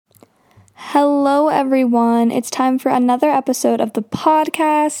Hello, everyone. It's time for another episode of the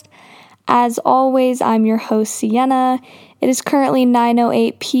podcast. As always, I'm your host, Sienna. It is currently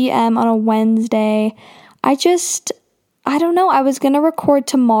 9:08 p.m. on a Wednesday. I don't know. I was going to record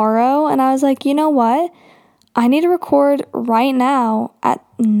tomorrow, and I was like, you know what? I need to record right now at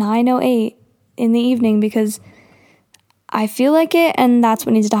 9:08 in the evening because I feel like it, and that's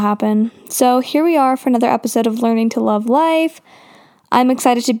what needs to happen. So here we are for another episode of Learning to Love Life. I'm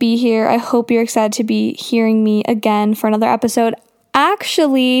excited to be here. I hope you're excited to be hearing me again for another episode.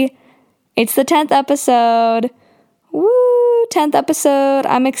 Actually, it's the 10th episode. Woo, 10th episode.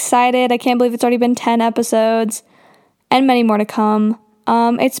 I'm excited. I can't believe it's already been 10 episodes and many more to come.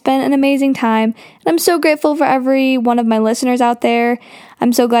 It's been an amazing time, and I'm so grateful for every one of my listeners out there.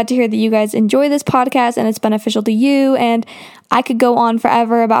 I'm so glad to hear that you guys enjoy this podcast and it's beneficial to you, and I could go on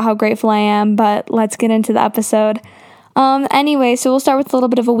forever about how grateful I am, but let's get into the episode. Anyway, so we'll start with a little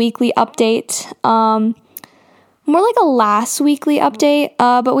bit of a weekly update. More like a last weekly update,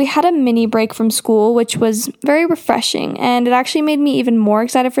 but we had a mini break from school, which was very refreshing, and it actually made me even more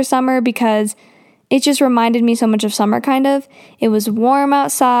excited for summer because it just reminded me so much of summer, kind of. It was warm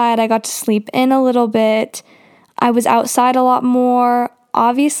outside, I got to sleep in a little bit, I was outside a lot more.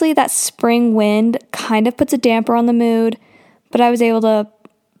 Obviously, that spring wind kind of puts a damper on the mood, but I was able to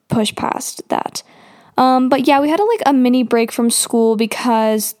push past that. But yeah, we had a mini break from school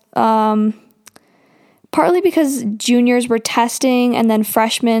because, partly because juniors were testing, and then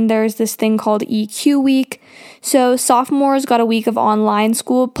freshmen, there's this thing called EQ week. So sophomores got a week of online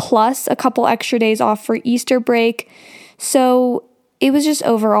school plus a couple extra days off for Easter break. So it was just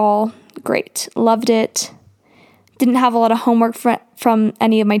overall great. Loved it. Didn't have a lot of homework from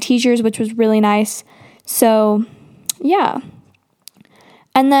any of my teachers, which was really nice. So yeah.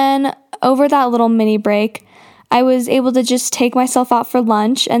 And then over that little mini break, I was able to just take myself out for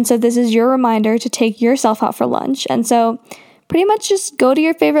lunch. And so this is your reminder to take yourself out for lunch. And so pretty much just go to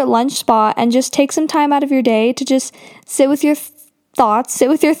your favorite lunch spot and just take some time out of your day to just sit with your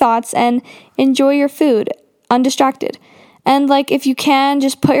thoughts and enjoy your food undistracted. And if you can,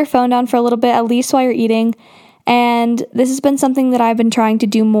 just put your phone down for a little bit, at least while you're eating. And this has been something that I've been trying to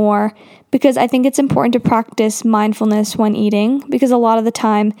do more because I think it's important to practice mindfulness when eating, because a lot of the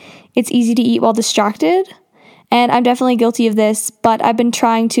time it's easy to eat while distracted. And I'm definitely guilty of this, but I've been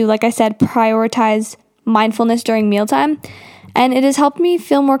trying to, like I said, prioritize mindfulness during mealtime. And it has helped me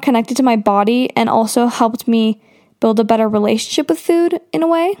feel more connected to my body and also helped me build a better relationship with food in a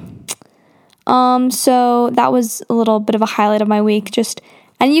way. So that was a little bit of a highlight of my week.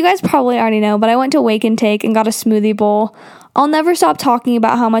 And you guys probably already know, but I went to Wake and Take and got a smoothie bowl. I'll never stop talking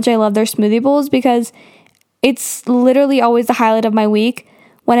about how much I love their smoothie bowls because it's literally always the highlight of my week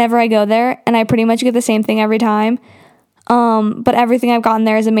whenever I go there, and I pretty much get the same thing every time. But everything I've gotten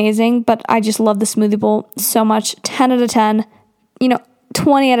there is amazing, but I just love the smoothie bowl so much. 10 out of 10,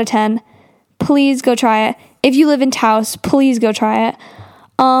 20 out of 10. Please go try it. If you live in Taos, please go try it.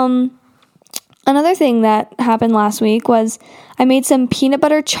 Another thing that happened last week was I made some peanut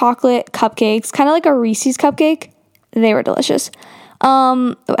butter chocolate cupcakes, kind of like a Reese's cupcake. They were delicious.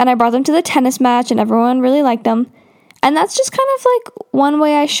 And I brought them to the tennis match, and everyone really liked them. And that's just kind of one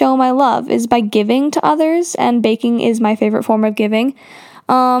way I show my love is by giving to others, and baking is my favorite form of giving.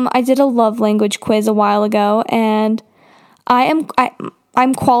 I did a love language quiz a while ago, and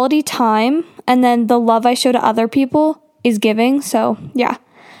I'm quality time, and then the love I show to other people is giving. So yeah,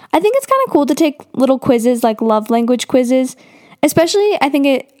 I think it's kind of cool to take little quizzes like love language quizzes, especially I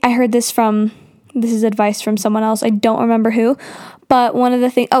heard this is advice from someone else. I don't remember who, but one of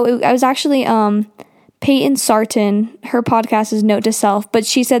the things, I was actually, Peyton Sarton, her podcast is Note to Self, but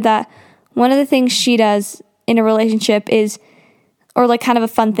she said that one of the things she does in a relationship is, or kind of a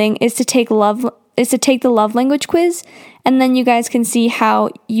fun thing, is to take the love language quiz, and then you guys can see how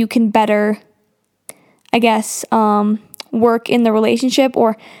you can better, I guess, work in the relationship,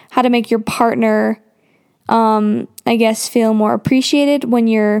 or how to make your partner, I guess, feel more appreciated when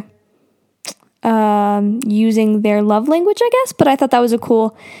you're using their love language, I guess. But I thought that was a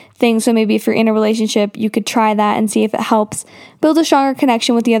cool thing. So maybe if you're in a relationship, you could try that and see if it helps build a stronger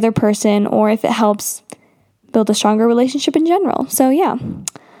connection with the other person, or if it helps build a stronger relationship in general. So yeah.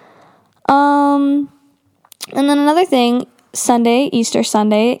 And then another thing, Easter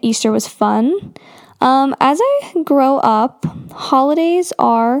Sunday, Easter was fun. As I grow up, holidays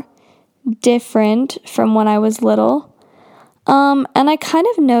are different from when I was little. And I kind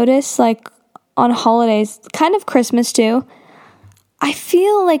of notice on holidays, kind of Christmas too, I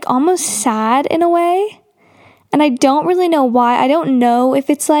feel almost sad in a way, and I don't really know why. I don't know if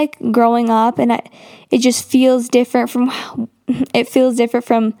it's growing up, and it just feels different from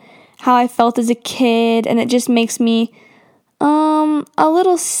how I felt as a kid, and it just makes me a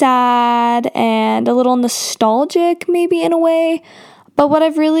little sad and a little nostalgic maybe in a way. But what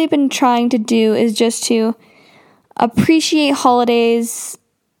I've really been trying to do is just to appreciate holidays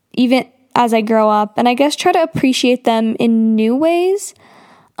even as I grow up, and I guess try to appreciate them in new ways.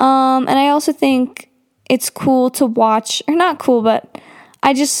 And I also think it's cool to watch, or not cool, but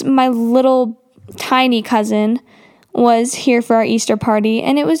my little tiny cousin was here for our Easter party,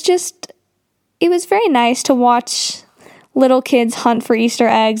 and it was very nice to watch little kids hunt for Easter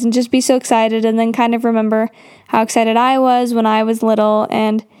eggs and just be so excited, and then kind of remember how excited I was when I was little.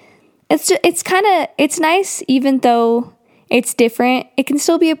 And it's nice, even though it's different, it can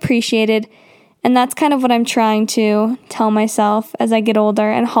still be appreciated. And that's kind of what I'm trying to tell myself as I get older,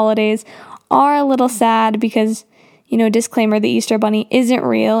 and holidays are a little sad because, disclaimer, the Easter Bunny isn't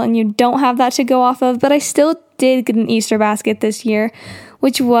real and you don't have that to go off of, but I still did get an Easter basket this year,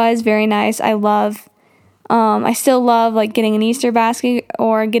 which was very nice. I still love getting an Easter basket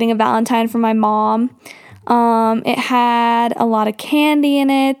or getting a Valentine for my mom. It had a lot of candy in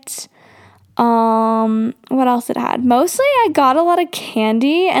it. What else it had? Mostly I got a lot of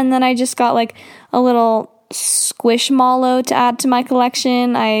candy, and then I just got a little Squishmallow to add to my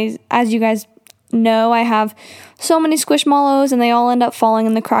collection. As you guys know, I have so many Squishmallows, and they all end up falling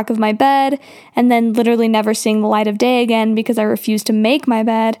in the crack of my bed and then literally never seeing the light of day again because I refuse to make my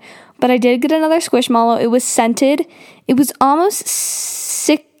bed. But I did get another Squishmallow. It was scented. It was almost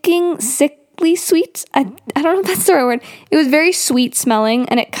sickly sweet. I don't know if that's the right word. It was very sweet smelling,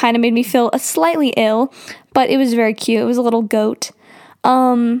 and it kind of made me feel slightly ill, but it was very cute. It was a little goat.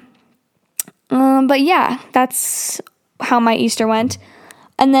 But yeah, that's how my Easter went.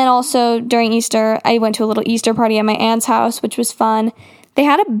 And then also during Easter, I went to a little Easter party at my aunt's house, which was fun. They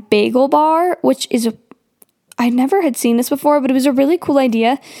had a bagel bar, which I never had seen this before, but it was a really cool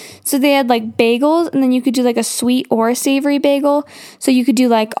idea. So they had bagels, and then you could do a sweet or a savory bagel. So you could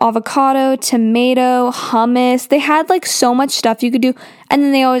do avocado, tomato, hummus. They had so much stuff you could do. And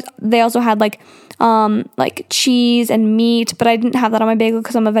then they also had cheese and meat, but I didn't have that on my bagel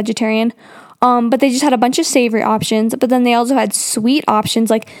because I'm a vegetarian. But they just had a bunch of savory options, but then they also had sweet options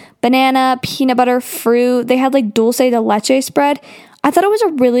like banana, peanut butter, fruit. They had dulce de leche spread. I thought it was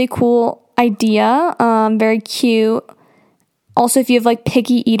a really cool idea, very cute. Also, if you have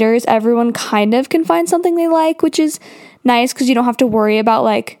picky eaters, everyone kind of can find something they like, which is nice because you don't have to worry about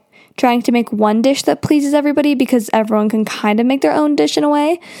trying to make one dish that pleases everybody, because everyone can kind of make their own dish in a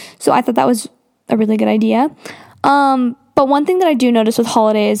way. So I thought that was a really good idea. But one thing that I do notice with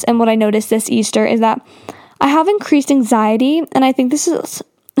holidays, and what I noticed this Easter, is that I have increased anxiety, and I think this is,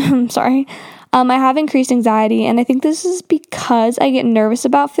 sorry, I have increased anxiety, and I think this is because I get nervous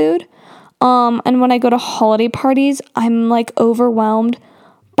about food. And when I go to holiday parties, I'm overwhelmed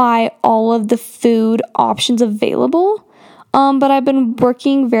by all of the food options available. But I've been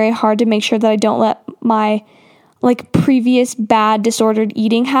working very hard to make sure that I don't let my previous bad disordered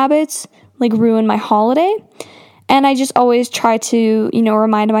eating habits ruin my holiday. And I just always try to,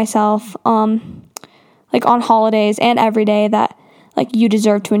 remind myself, on holidays and every day that, you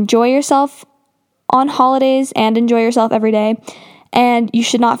deserve to enjoy yourself on holidays and enjoy yourself every day. And you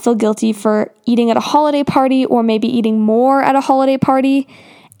should not feel guilty for eating at a holiday party, or maybe eating more at a holiday party.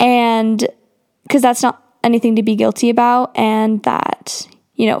 And because that's not anything to be guilty about. And that,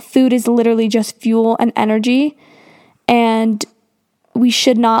 food is literally just fuel and energy. And we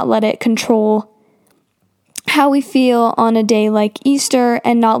should not let it control how we feel on a day like Easter,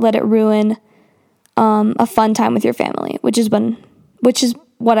 and not let it ruin a fun time with your family, which is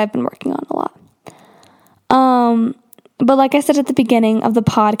what I've been working on a lot. But like I said at the beginning of the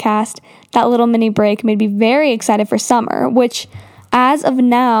podcast, that little mini break made me very excited for summer, which as of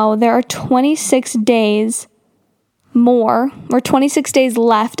now, there are 26 days left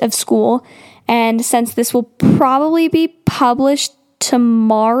of school. And since this will probably be published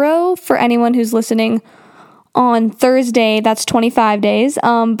tomorrow for anyone who's listening on Thursday, that's 25 days.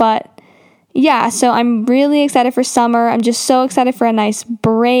 But yeah, so I'm really excited for summer. I'm just so excited for a nice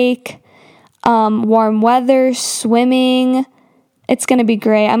break, warm weather, swimming. It's going to be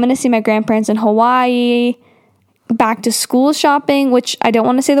great. I'm going to see my grandparents in Hawaii, back to school shopping, which I don't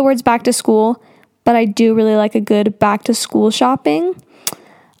want to say the words back to school, but I do really like a good back to school shopping.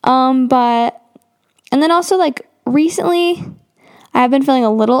 And then also recently I have been feeling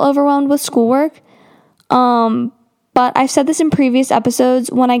a little overwhelmed with schoolwork. But I've said this in previous episodes,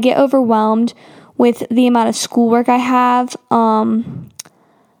 when I get overwhelmed with the amount of schoolwork I have,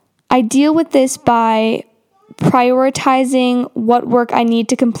 I deal with this by prioritizing what work I need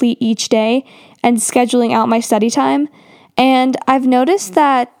to complete each day and scheduling out my study time. And I've noticed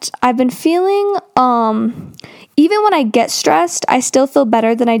that I've been feeling, even when I get stressed, I still feel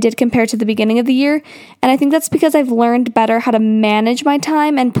better than I did compared to the beginning of the year. And I think that's because I've learned better how to manage my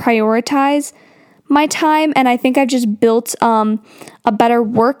time and prioritize my time. And I think I've just built a better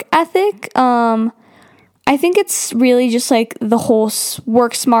work ethic. I think it's really just like the whole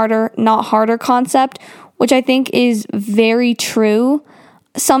work smarter, not harder concept, which I think is very true.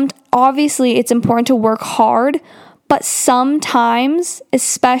 Obviously, it's important to work hard, but sometimes,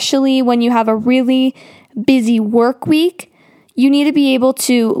 especially when you have a really busy work week, you need to be able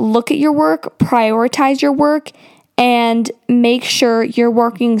to look at your work, prioritize your work, and make sure you're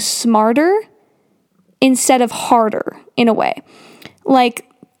working smarter instead of harder in a way. Like,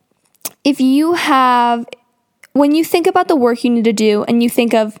 when you think about the work you need to do and you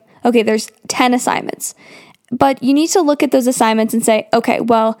think of, okay, there's 10 assignments, but you need to look at those assignments and say, okay,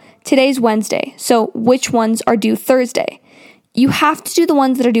 well, today's Wednesday, so which ones are due Thursday? You have to do the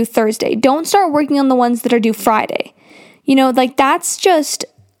ones that are due Thursday. Don't start working on the ones that are due Friday. Like that's just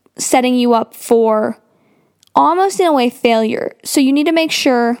setting you up for almost in a way failure. So you need to make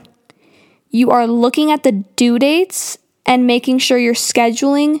sure you are looking at the due dates and making sure you're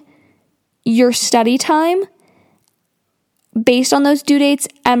scheduling your study time based on those due dates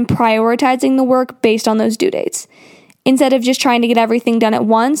and prioritizing the work based on those due dates. Instead of just trying to get everything done at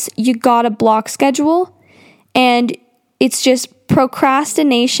once, you got a block schedule, and it's just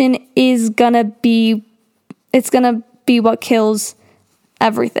procrastination is gonna be what kills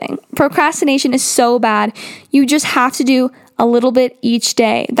everything. Procrastination is so bad. You just have to do a little bit each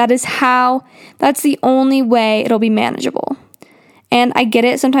day. That's the only way it'll be manageable. And I get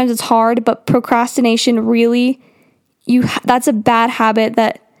it, sometimes it's hard, but procrastination really, that's a bad habit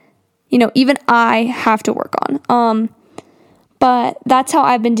that, even I have to work on. But that's how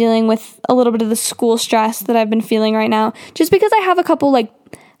I've been dealing with a little bit of the school stress that I've been feeling right now. Just because I have a couple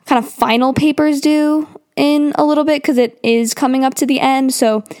kind of final papers due in a little bit because it is coming up to the end.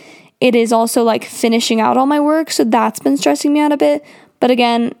 So it is also finishing out all my work. So that's been stressing me out a bit. But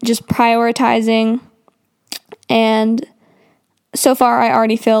again, just prioritizing. And so far I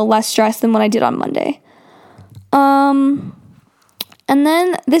already feel less stressed than what I did on Monday. And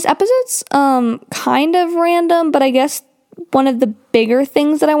then this episode's kind of random, but I guess one of the bigger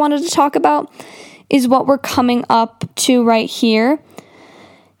things that I wanted to talk about is what we're coming up to right here.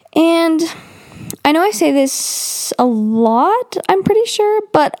 And I know I say this a lot, I'm pretty sure,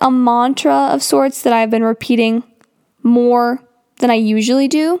 but a mantra of sorts that I've been repeating more than I usually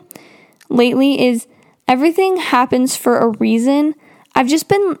do lately is everything happens for a reason. I've just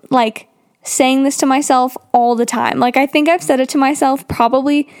been saying this to myself all the time. I think I've said it to myself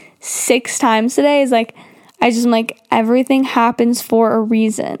probably 6 times today. I'm everything happens for a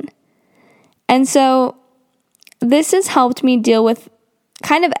reason. And so this has helped me deal with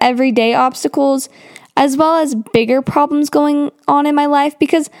kind of everyday obstacles as well as bigger problems going on in my life,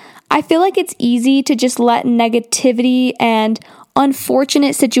 because I feel like it's easy to just let negativity and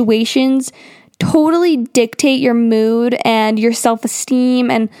unfortunate situations totally dictate your mood and your self-esteem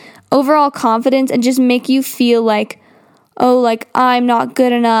and overall confidence and just make you feel I'm not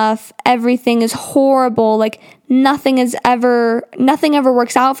good enough, everything is horrible, nothing ever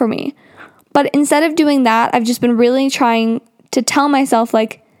works out for me. But instead of doing that, I've just been really trying to tell myself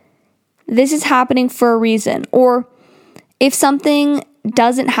this is happening for a reason. Or if something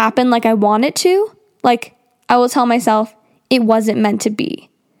doesn't happen like I want it to, I will tell myself it wasn't meant to be.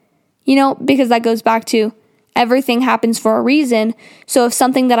 Because that goes back to everything happens for a reason. So if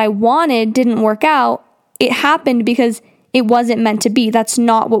something that I wanted didn't work out, it happened because it wasn't meant to be. That's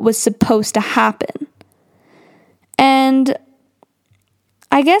not what was supposed to happen. And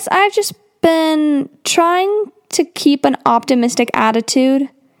I guess I've just been trying to keep an optimistic attitude.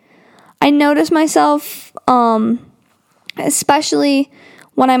 I notice myself, especially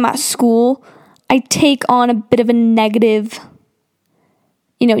when I'm at school, I take on a bit of a negative,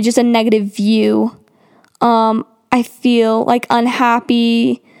 just a negative view. I feel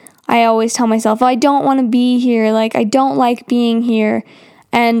unhappy. I always tell myself, I don't want to be here. I don't like being here,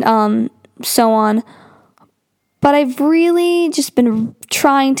 and so on. But I've really just been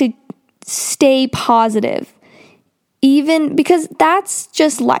trying to stay positive, even because that's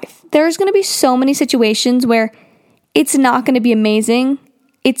just life. There's going to be so many situations where it's not going to be amazing.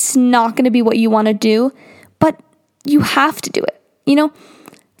 It's not going to be what you want to do, but you have to do it.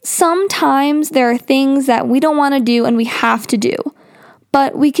 Sometimes there are things that we don't want to do and we have to do,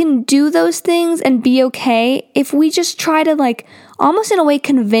 but we can do those things and be okay if we just try to almost in a way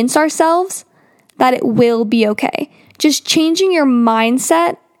convince ourselves that it will be okay. Just changing your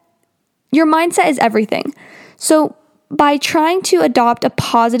mindset. Your mindset is everything. So by trying to adopt a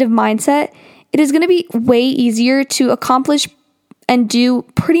positive mindset, it is going to be way easier to accomplish and do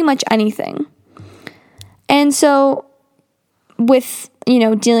pretty much anything. And so with,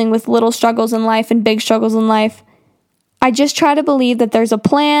 dealing with little struggles in life and big struggles in life, I just try to believe that there's a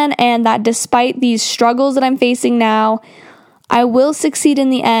plan and that despite these struggles that I'm facing now, I will succeed in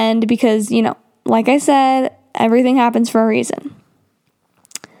the end because, like I said, everything happens for a reason.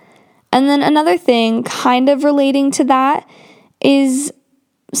 And then another thing kind of relating to that is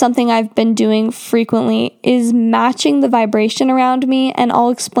something I've been doing frequently is matching the vibration around me, and I'll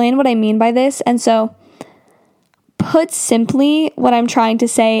explain what I mean by this. And so, put simply, what I'm trying to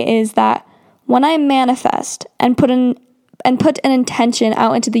say is that when I manifest and put an intention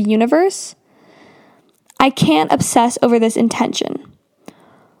out into the universe, I can't obsess over this intention.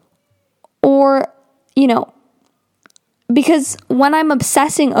 Or, because when I'm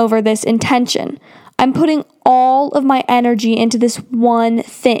obsessing over this intention, I'm putting all of my energy into this one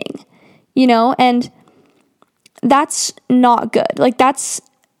thing, and that's not good. Like, that's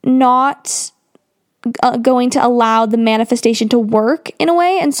not going to allow the manifestation to work in a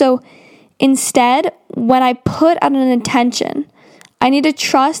way. And so instead, when I put out an intention, I need to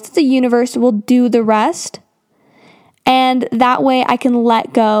trust that the universe will do the rest. And that way I can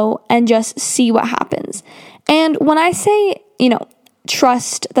let go and just see what happens. And when I say,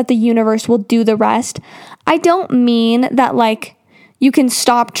 trust that the universe will do the rest, I don't mean that you can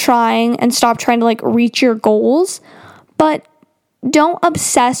stop trying to reach your goals, but don't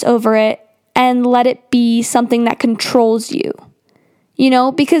obsess over it and let it be something that controls you,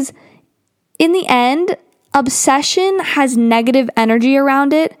 because in the end, obsession has negative energy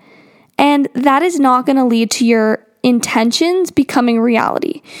around it, and that is not going to lead to your intentions becoming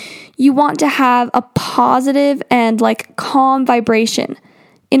reality. You want to have a positive and calm vibration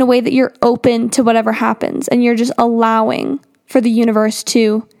in a way that you're open to whatever happens and you're just allowing for the universe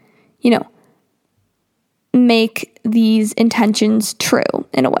to, make these intentions true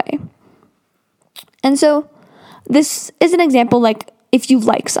in a way. And so this is an example if you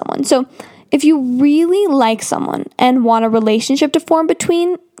like someone. So if you really like someone and want a relationship to form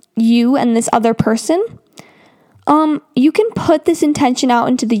between you and this other person, you can put this intention out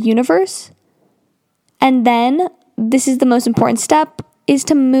into the universe, and then, this is the most important step, is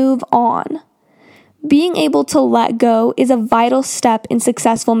to move on. Being able to let go is a vital step in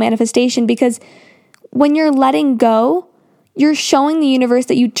successful manifestation, because when you're letting go, you're showing the universe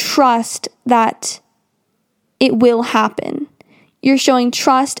that you trust that it will happen. You're showing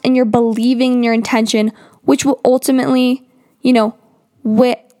trust and you're believing in your intention, which will ultimately,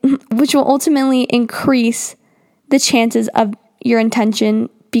 increase the chances of your intention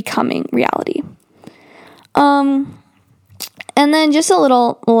becoming reality. And then just a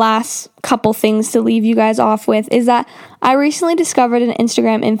little last couple things to leave you guys off with is that I recently discovered an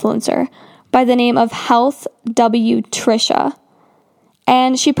Instagram influencer by the name of Health W Trisha.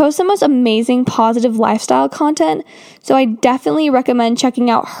 And she posts the most amazing positive lifestyle content. So I definitely recommend checking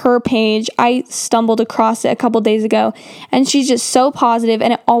out her page. I stumbled across it a couple days ago, and she's just so positive,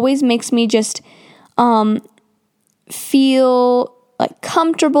 and it always makes me just feel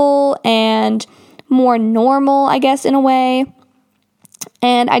comfortable and more normal, I guess, in a way.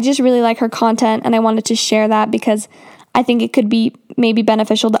 And I just really like her content, and I wanted to share that because I think it could be maybe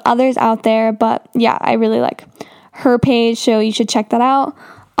beneficial to others out there. But yeah, I really like her page, so you should check that out.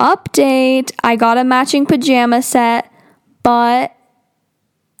 Update, I got a matching pajama set, but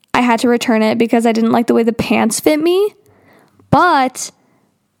I had to return it because I didn't like the way the pants fit me. But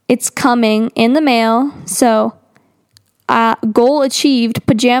it's coming in the mail, so goal achieved.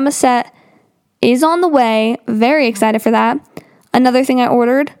 Pajama set is on the way. Very excited for that. Another thing I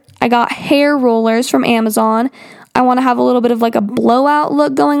ordered, I got hair rollers from Amazon. I want to have a little bit of a blowout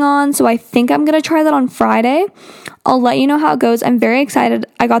look going on, so I think I'm going to try that on Friday. I'll let you know how it goes. I'm very excited.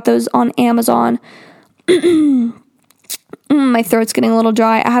 I got those on Amazon. My throat's getting a little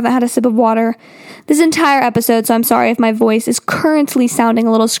dry. I haven't had a sip of water this entire episode, so I'm sorry if my voice is currently sounding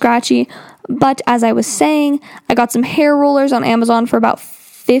a little scratchy. But as I was saying, I got some hair rollers on Amazon for about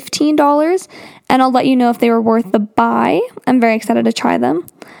 $15, and I'll let you know if they were worth the buy. I'm very excited to try them.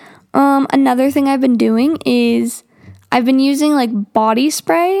 Another thing I've been doing is I've been using body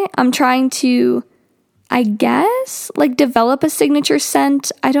spray. I'm trying to, I guess, develop a signature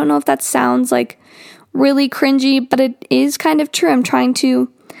scent. I don't know if that sounds really cringy, but it is kind of true.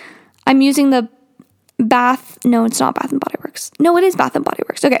 I'm using the it's not Bath & Body Works. No, it is Bath & Body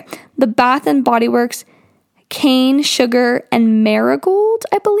Works. Okay. The Bath & Body Works Cane, Sugar, and Marigold,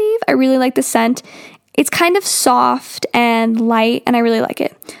 I believe. I really like the scent. It's kind of soft and light, and I really like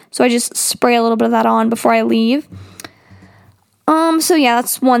it. So I just spray a little bit of that on before I leave. So yeah,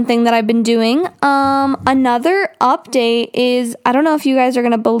 that's one thing that I've been doing. Another update is, I don't know if you guys are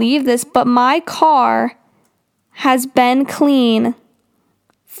going to believe this, but my car has been clean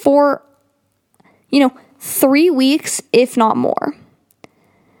for, 3 weeks, if not more.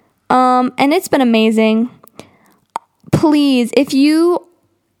 And it's been amazing. Please, if you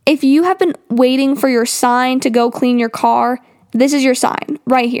have been waiting for your sign to go clean your car, this is your sign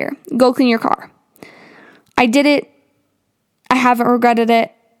right here. Go clean your car. I did it. I haven't regretted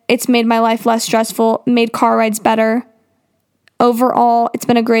it. It's made my life less stressful, made car rides better. Overall, it's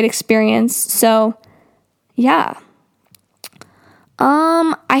been a great experience. So, yeah.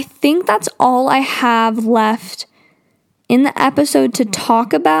 I think that's all I have left in the episode to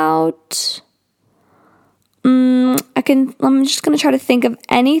talk about. I'm just going to try to think of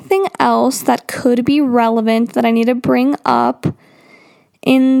anything else that could be relevant that I need to bring up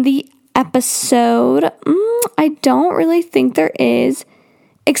in the episode. I don't really think there is,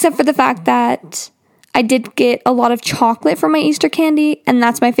 except for the fact that I did get a lot of chocolate from my Easter candy, and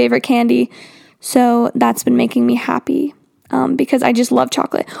that's my favorite candy. So that's been making me happy, because I just love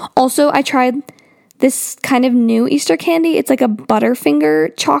chocolate. Also, I tried this kind of new Easter candy. It's like a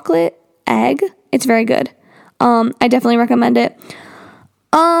Butterfinger chocolate egg. It's very good. I definitely recommend it.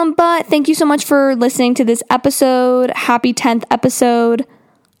 But thank you so much for listening to this episode. Happy 10th episode.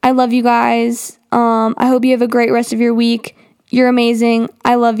 I love you guys. I hope you have a great rest of your week. You're amazing.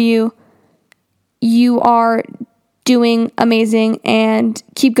 I love you. You are doing amazing, and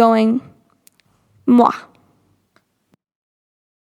keep going. Mwah.